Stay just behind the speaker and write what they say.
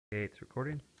Okay, it's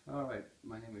recording. Alright,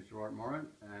 my name is Gerard Morin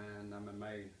and I'm in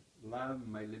my lab, in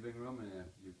my living room, and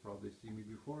you've probably seen me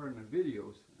before in the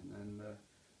videos. And then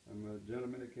I'm a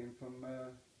gentleman that came from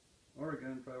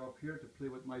Oregon, drive up here to play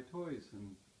with my toys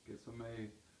and get some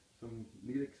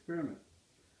neat experiment.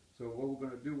 So what we're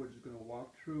going to do, we're just going to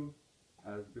walk through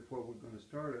as before we're going to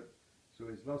start it. So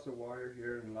there's lots of wire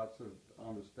here and lots of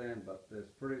understand, but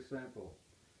it's pretty simple.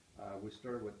 We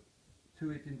start with two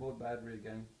 18-volt battery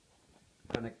again,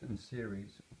 connect in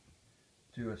series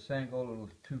to a single little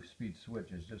 2-speed switch.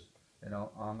 It's just,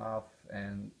 on off,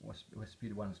 and with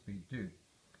speed 1 and speed 2.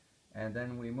 And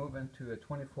then we move into a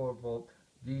 24-volt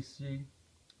DC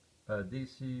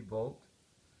volt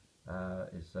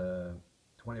is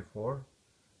 24.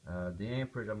 The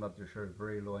amperage, I'm not too sure, is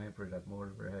very low amperage. That motor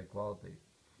is very high quality.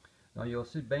 Now you'll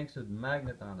see banks with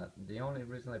magnet on it. The only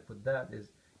reason I put that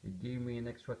is it gave me an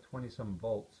extra 20 some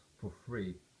volts for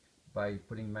free by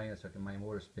putting magnets so my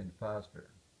motor spin faster.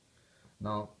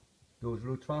 Now those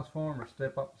little transformers,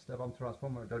 step up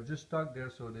transformer, they're just stuck there,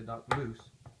 so they're not loose.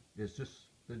 They're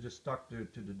just stuck to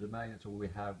the magnet, so we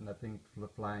have nothing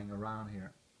flying around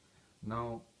here.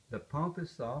 Now the pump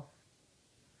is off.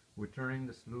 We're turning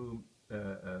this little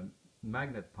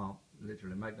magnet pump,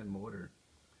 literally magnet motor,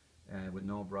 with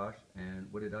no brush, and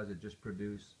what it does, it just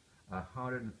produces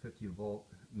 150 volt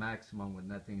maximum when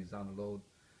nothing is on the load.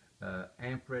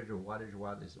 Amperage or wattage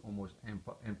watt is almost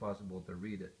impossible to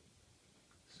read it.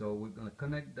 So we're going to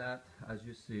connect that, as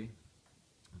you see,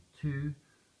 to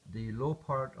the low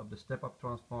part of the step-up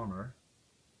transformer,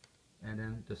 and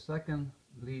then the second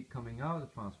lead coming out of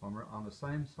the transformer, on the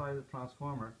same side of the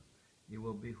transformer, it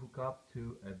will be hooked up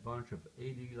to a bunch of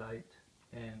AD light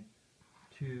and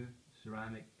 2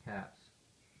 ceramic caps.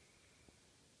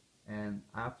 And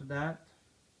after that,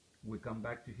 we come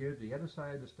back to here, the other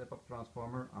side of the step-up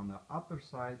transformer. On the upper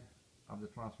side of the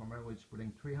transformer, which is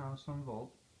putting 300 some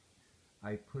volt,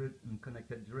 I put it and connect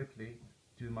it directly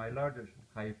to my larger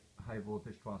high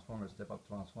voltage transformer, step-up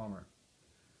transformer.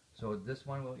 So this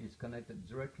one is connected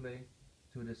directly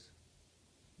to this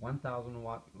 1000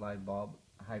 watt light bulb,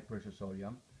 high pressure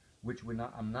sodium, which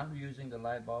I'm not using the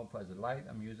light bulb as a light.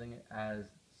 I'm using it as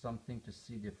something to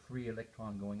see the free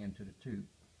electron going into the tube.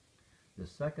 The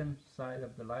second side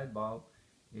of the light bulb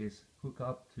is hooked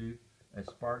up to a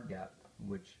spark gap,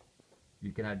 which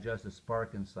you can adjust the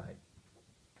spark inside.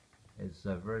 It's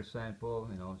very simple,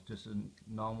 it's just a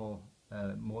normal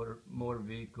motor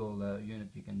vehicle unit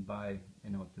you can buy,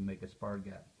 to make a spark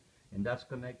gap. And that's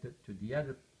connected to the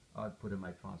other output of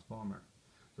my transformer.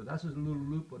 So that's just a little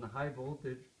loop on the high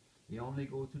voltage. You only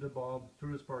go to the bulb,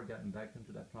 through the spark gap, and back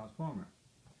into that transformer.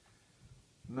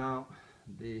 Now,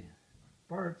 the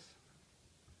parts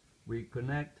we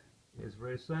connect is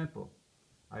very simple.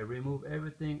 I remove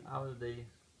everything out of the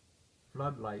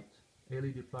floodlight,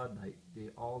 LED floodlight,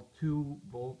 the all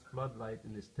 2-volt floodlight,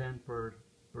 and it's 10 per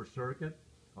circuit,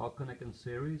 all connect in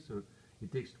series. So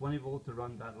it takes 20 volt to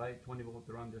run that light, 20 volt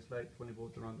to run this light, 20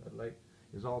 volt to run that light.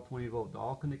 It's all 20 volt,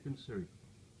 all connect in series.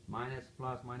 Minus,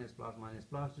 plus, minus, plus, minus,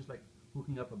 plus, just like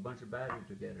hooking up a bunch of batteries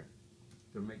together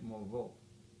to make more volt.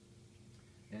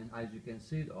 And as you can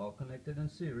see, they're all connected in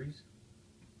series,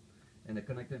 and they're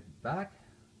connected back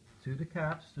to the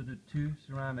caps, to the 2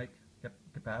 ceramic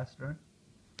capacitor.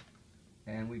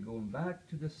 And we go back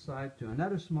to this side to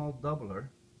another small doubler.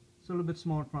 It's a little bit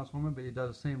smaller transformer, but it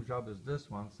does the same job as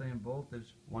this one, same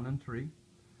voltage, 1 and 3.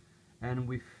 And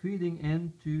we're feeding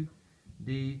into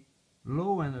the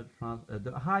low end of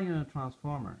the high end of the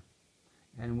transformer,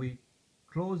 and we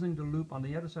closing the loop on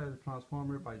the other side of the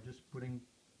transformer by just putting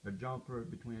a jumper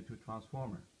between the 2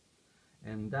 transformers,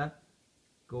 and that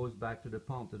goes back to the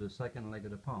pump, to the second leg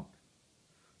of the pump.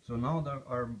 So now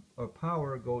our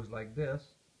power goes like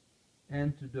this,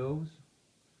 and to those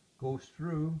goes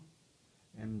through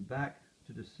and back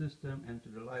to the system and to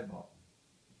the light bulb.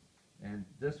 And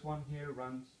this one here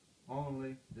runs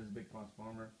only this big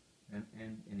transformer, and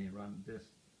it runs this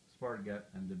spark gap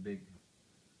and the big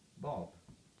bulb.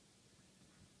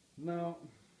 Now,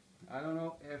 I don't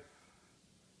know if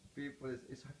people,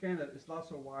 it's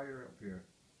lots of wire up here,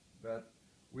 but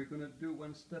we're going to do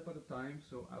one step at a time.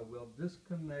 So I will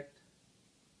disconnect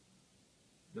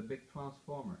the big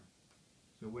transformer.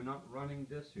 So we're not running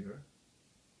this here,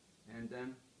 and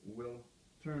then we'll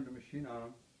turn the machine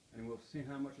on, and we'll see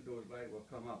how much of those light will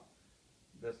come up.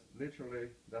 That's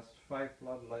 5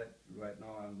 floodlights right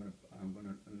now. I'm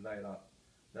gonna light up.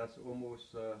 That's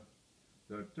almost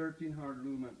they're 1300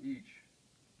 lumen each.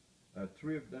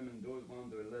 3 of them, and those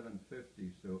ones are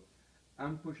 1150. So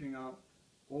I'm pushing out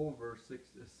over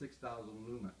 6,000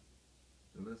 lumen.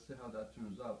 So let's see how that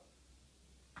turns out.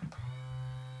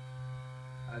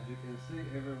 As you can see,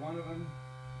 every one of them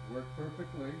work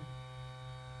perfectly.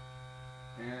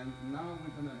 And now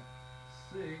we're going to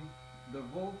see the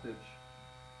voltage.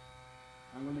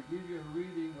 I'm going to give you a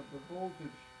reading of the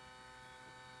voltage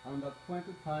on that point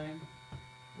of time,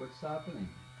 what's happening.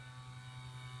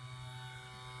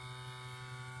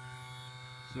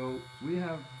 So we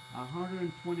have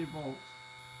 120 volts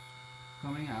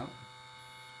coming out,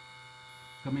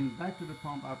 coming back to the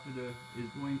pump after is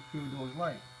going through those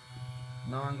lights.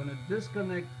 Now I'm going to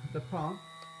disconnect the pump.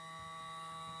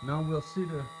 Now we'll see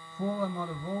the full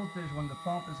amount of voltage when the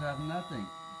pump is at nothing.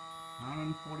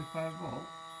 145 volts,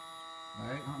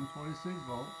 right? 146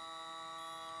 volts.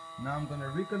 Now I'm going to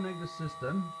reconnect the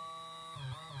system,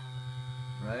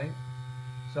 right?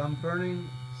 So I'm burning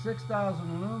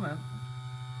 6,000 lumen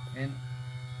and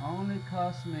only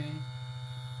cost me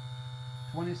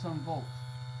 20 some volts,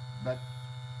 but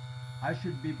I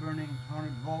should be burning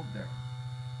 100 volt there.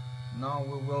 Now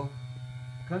we will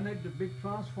connect the big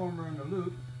transformer in the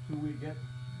loop till we get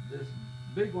this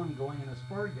big one going in a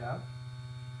spark gap,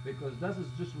 because this is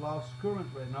just lost current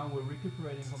right now. We're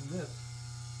recuperating from this.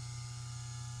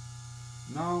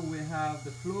 Now we have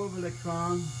the flow of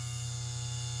electrons.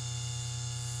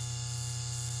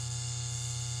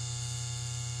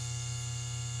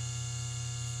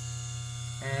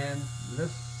 And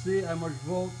let's see how much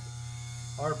volt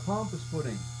our pump is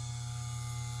putting.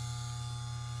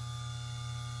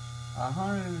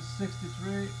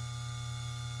 163.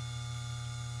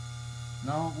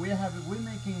 Now we're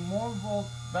making more volt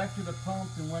back to the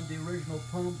pump than what the original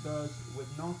pump does with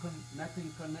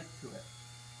nothing connect to it.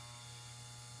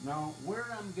 Now where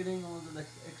I'm getting all the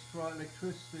extra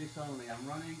electricity suddenly, I'm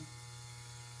running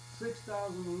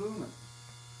 6,000 lumen.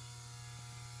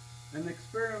 An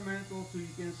experimental, so you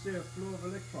can see a flow of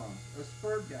electrons, a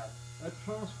spark gap. A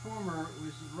transformer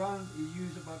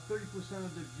uses about 30%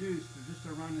 of the juice just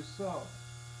to run the cell.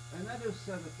 Another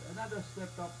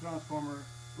stepped-up transformer,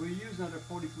 we use another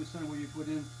 40% where you put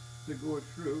in to go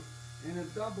through, and a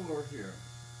doubler here.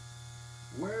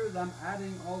 Whereas I'm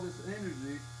adding all this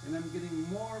energy and I'm getting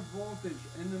more voltage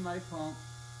into my pump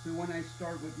to when I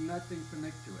start with nothing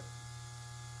connect to it.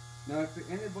 Now, if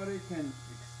anybody can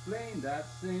explain that,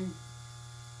 saying,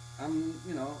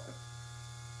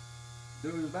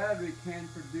 those battery can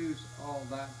produce all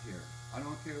that here. I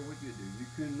don't care what you do. You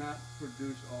cannot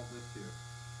produce all this here.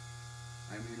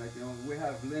 I mean, we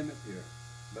have limit here.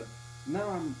 But now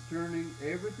I'm turning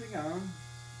everything on,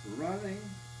 running,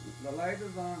 the light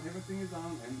is on, everything is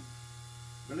on, and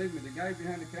believe me, the guy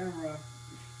behind the camera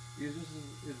is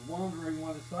wondering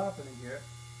what is happening here.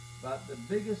 But the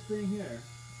biggest thing here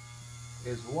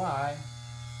is why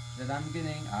that I'm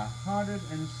getting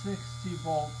 160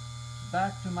 volts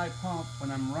back to my pump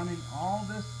when I'm running all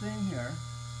this thing here.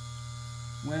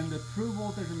 When the true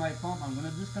voltage in my pump, I'm going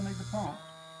to disconnect the pump.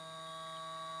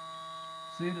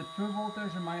 See, the true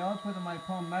voltage in my output of my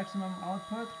pump, maximum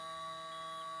output,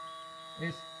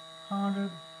 is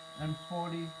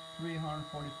 143,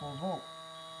 144 volts.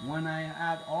 When I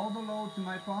add all the load to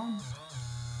my pump,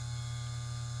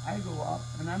 I go up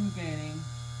and I'm gaining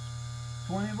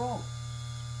 20 volts.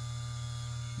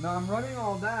 Now I'm running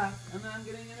all that and I'm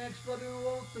getting an extra 2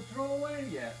 volts to throw away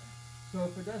yet. So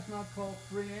if that's not called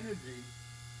free energy,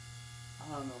 I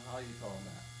don't know how you call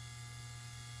that.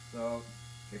 So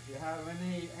if you have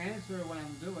any answer what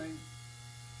I'm doing,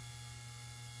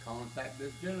 contact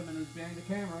this gentleman who's behind the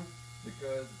camera,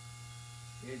 because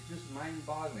it's just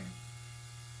mind-boggling.